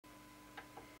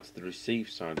to the receive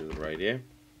side of the radio.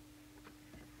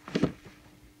 I'm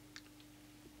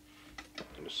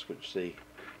going to switch the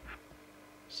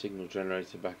signal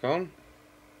generator back on.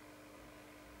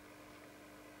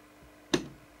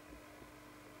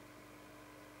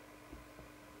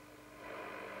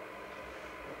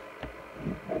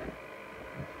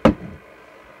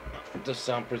 It does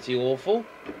sound pretty awful.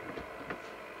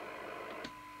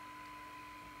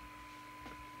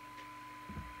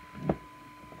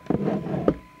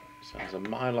 Sounds a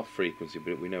mile off frequency,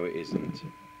 but we know it isn't.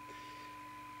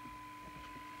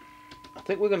 I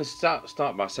think we're going to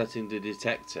start by setting the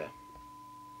detector.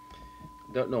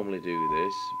 I don't normally do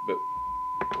this, but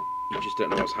you just don't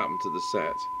know what's happened to the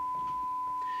set.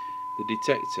 The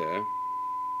detector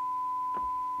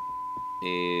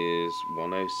is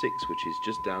 106, which is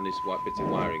just down this white bit of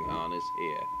wiring harness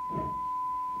here. So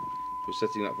we're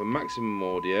setting that for maximum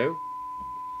audio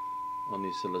on the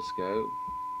oscilloscope.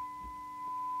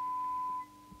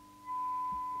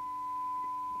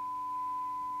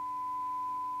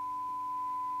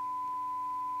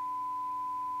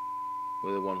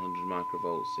 With a 100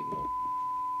 microvolt signal,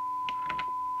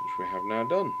 which we have now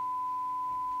done.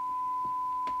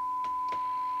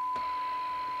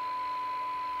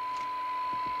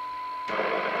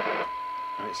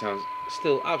 And it sounds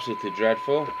still absolutely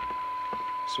dreadful,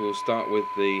 so we'll start with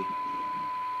the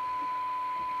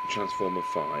transformer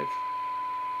 5.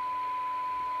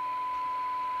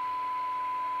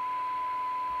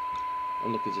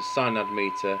 I'm looking at a synod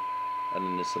meter and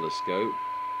an oscilloscope.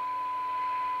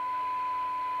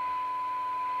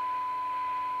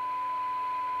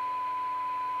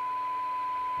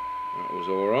 That was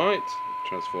alright.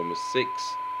 Transformer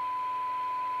 6.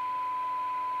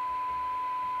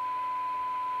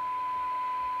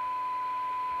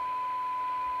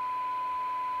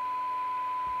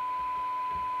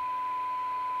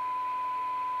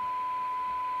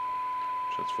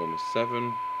 Transformer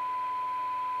 7.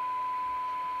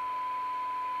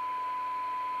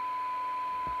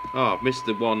 Oh, I've missed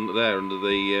the one there under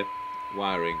the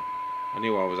wiring. I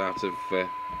knew I was out of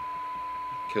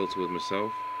kilter with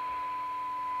myself.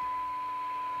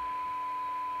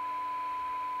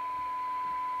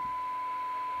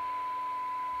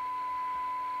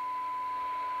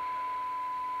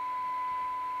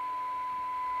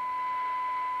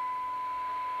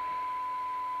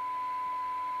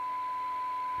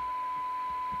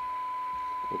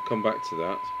 We'll come back to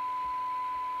that.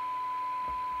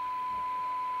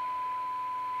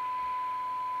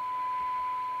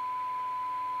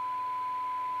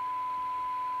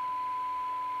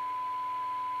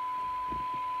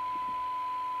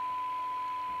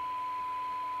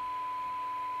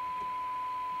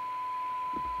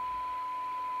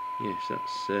 Yes,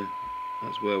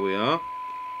 that's where we are.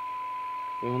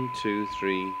 1, 2,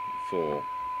 3, 4.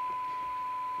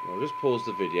 I'll just pause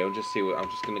the video and just see what I'm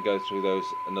just going to go through those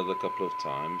another couple of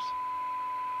times.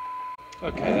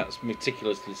 Okay, that's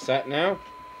meticulously set now.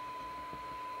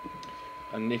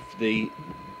 And if the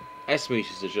S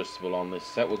meter is adjustable on this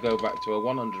set, we'll go back to a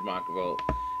 100 microvolt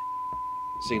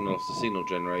signal off the signal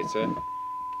generator,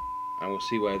 and we'll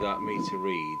see where that meter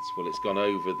reads. Well, it's gone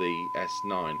over the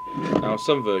S9. Now,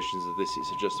 some versions of this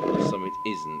it's adjustable, and some it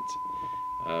isn't.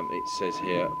 It says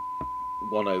here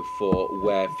 104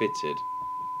 where fitted.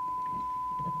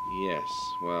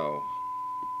 Yes, well,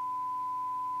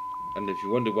 and if you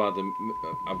wonder why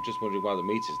I'm just wondering why the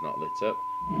meter's not lit up.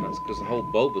 That's because the whole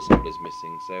bulb assembly is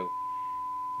missing. So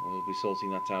we'll be sorting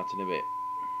that out in a bit.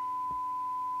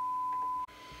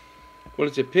 Well,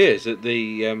 it appears that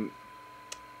the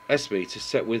S meter is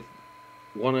set with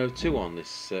 102 on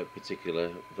this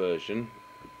particular version.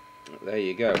 There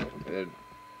you go. They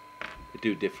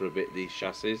do differ a bit, these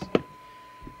chassis.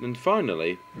 And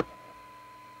finally,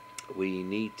 we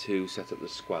need to set up the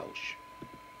squelch.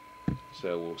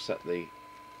 So we'll set the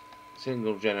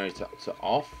signal generator to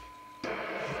off,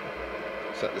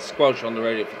 set the squelch on the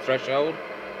radio for threshold,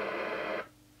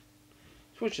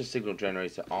 switch the signal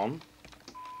generator on,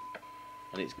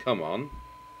 and it's come on.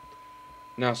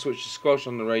 Now switch the squelch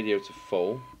on the radio to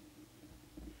full,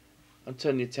 and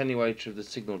turn the attenuator of the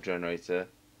signal generator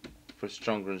for a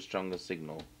stronger and stronger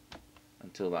signal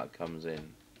until that comes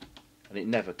in, and it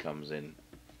never comes in.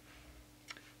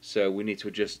 So we need to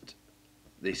adjust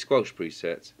the squelch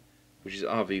preset, which is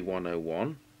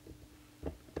RV101,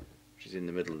 which is in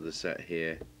the middle of the set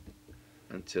here,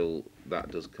 until that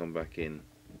does come back in,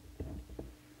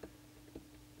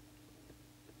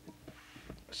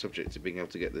 subject to being able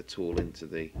to get the tool into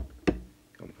the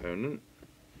component.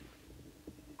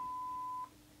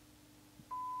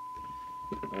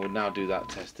 And we'll now do that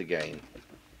test again.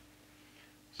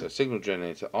 So signal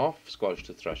generator off, squelch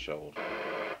to threshold.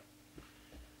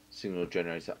 signal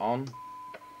generator on,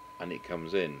 and it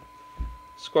comes in.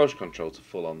 Squelch control to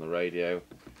full on the radio.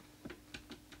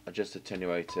 Adjust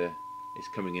attenuator is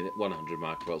coming in at 100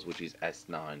 microvolts, which is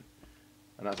S9,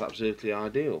 and that's absolutely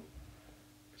ideal.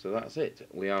 So that's it,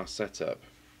 we are set up,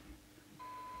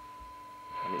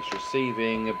 and it's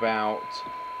receiving about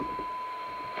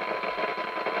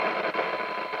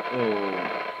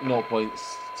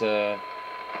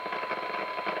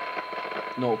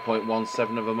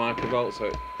 0.17 of a microvolt,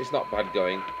 so it's not bad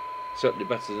going, certainly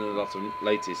better than a lot of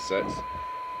latest sets.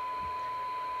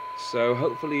 So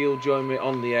hopefully you'll join me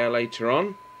on the air later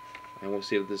on, and we'll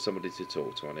see if there's somebody to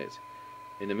talk to on it.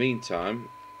 In the meantime,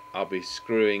 I'll be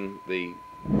screwing the,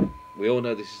 we all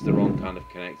know this is the wrong kind of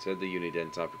connector, the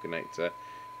uniden type of connector,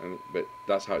 but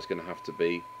that's how it's going to have to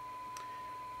be.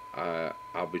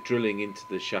 I'll be drilling into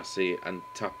the chassis and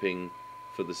tapping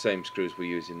for the same screws we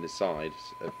use in the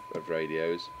sides of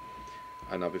radios,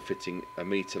 and I'll be fitting a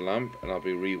meter lamp, and I'll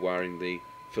be rewiring the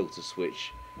filter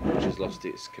switch which has lost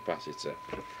its capacitor.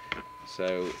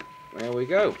 So there we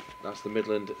go, that's the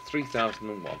Midland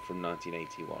 3001 from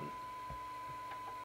 1981.